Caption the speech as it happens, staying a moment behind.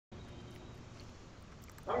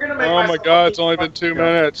I'm gonna make Oh my god, it's only been 2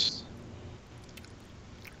 minutes.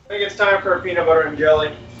 I think it's time for a peanut butter and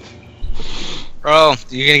jelly. Oh,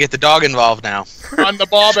 you're gonna get the dog involved now. On the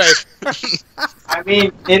bobby. I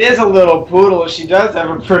mean, it is a little poodle. She does have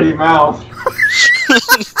a pretty mouth.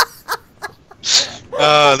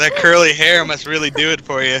 Oh, that curly hair must really do it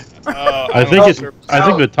for you. I think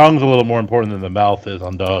the tongue's a little more important than the mouth is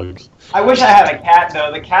on dogs. I wish I had a cat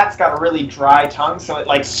though. The cat's got a really dry tongue, so it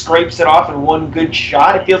like scrapes it off in one good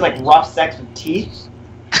shot. It feels like rough sex with teeth.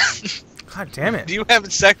 God damn it! Do you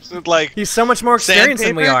have sex with like? He's so much more experienced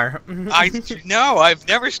than we are. No, I've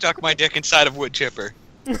never stuck my dick inside of Woodchipper.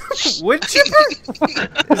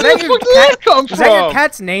 Woodchipper? Is that your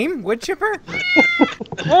cat's name? Woodchipper?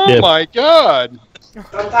 Oh Yeah. my god!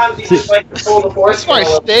 Sometimes you just like to pull the That's my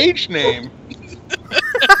foreskin. stage name.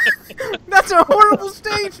 That's a horrible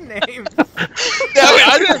stage name. No,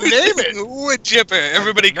 I didn't name it. Woodchipper.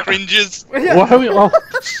 Everybody cringes. Yeah. Why are we all?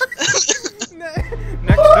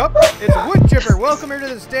 Next up, it's Woodchipper. Welcome her to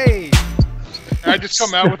the stage. I just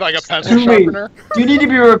come out with like a pencil sharpener. You need to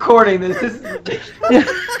be recording this.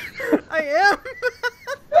 I am.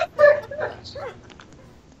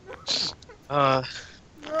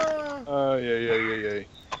 Yeah.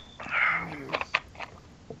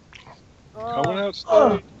 Coming out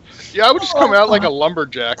stage. Yeah, I would just come out like a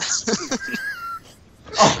lumberjack.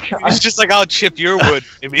 Oh, God. It's just like I'll chip your wood,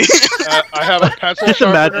 maybe. I have a pencil Just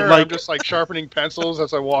imagine, sharpener. like- I'm just like sharpening pencils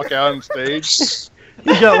as I walk out on stage.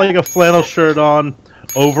 You got like a flannel shirt on,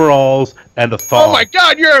 overalls, and a thong. Oh my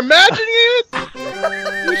god, you're imagining it?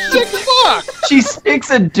 You sick fuck! She sticks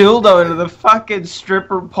a dildo into the fucking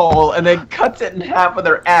stripper pole and then cuts it in half with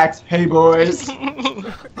her axe. Hey, boys.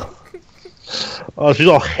 Oh, she's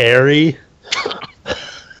all hairy.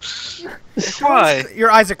 Why? Your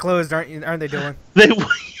eyes are closed, aren't you? Aren't they, Dylan?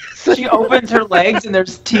 She opens her legs and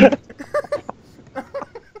there's teeth.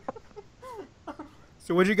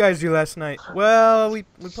 So what'd you guys do last night? Well, we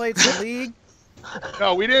played some League.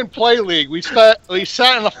 No, we didn't play League. We sat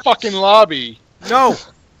in the fucking lobby. No,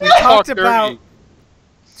 we Talk talked dirty. about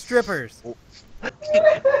strippers.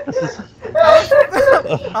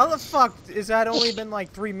 How the fuck is that only been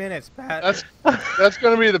like 3 minutes, Pat? That's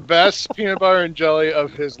gonna be the best peanut butter and jelly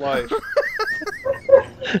of his life.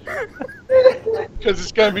 Because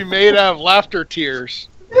it's gonna be made out of laughter tears.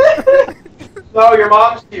 No, your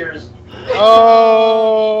mom's tears.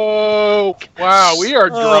 Oh wow, we are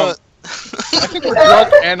drunk. I think we're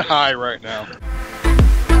drunk and high right now.